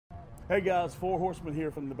Hey guys, Four Horsemen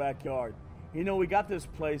here from the backyard. You know, we got this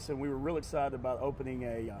place and we were real excited about opening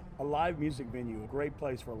a live music venue, a great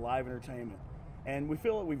place for live entertainment. And we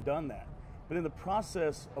feel that we've done that. But in the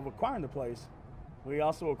process of acquiring the place, we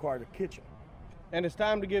also acquired a kitchen. And it's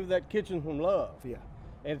time to give that kitchen some love. Yeah.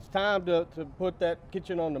 And it's time to put that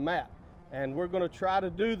kitchen on the map. And we're going to try to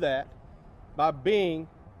do that by being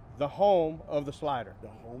the home of the slider. The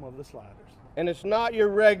home of the sliders. And it's not your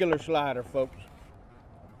regular slider, folks.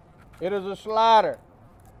 It is a slider.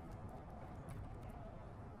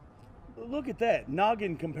 Look at that,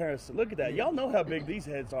 noggin comparison. Look at that. Y'all know how big these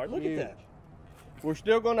heads are. Look Huge. at that. We're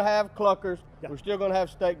still going to have cluckers. Yeah. We're still going to have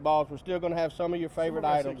steak balls. We're still going to have some of your favorite Some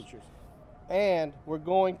of our items. signatures. And we're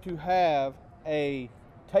going to have a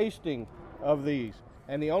tasting of these.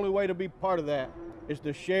 And the only way to be part of that is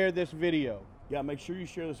to share this video. Yeah, make sure you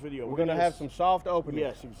share this video. We're going to have some soft openings.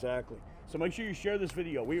 Yes, exactly. So make sure you share this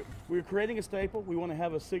video. We're creating a staple. We want to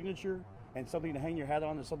have a signature and something to hang your hat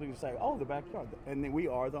on and something to say, oh, the backyard. And then we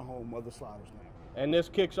are the home of the sliders now. And this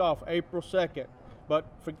kicks off April 2nd. But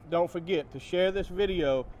don't forget to share this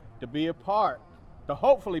video to be a part, to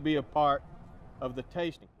hopefully be a part of the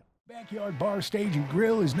tasting. Backyard Bar, Stage and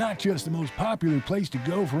Grill is not just the most popular place to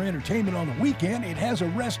go for entertainment on the weekend, it has a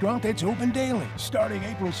restaurant that's open daily. Starting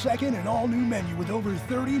April 2nd, an all-new menu with over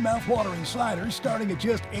 30 mouth-watering sliders starting at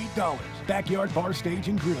just $8. Backyard Bar, Stage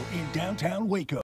and Grill in downtown Waco.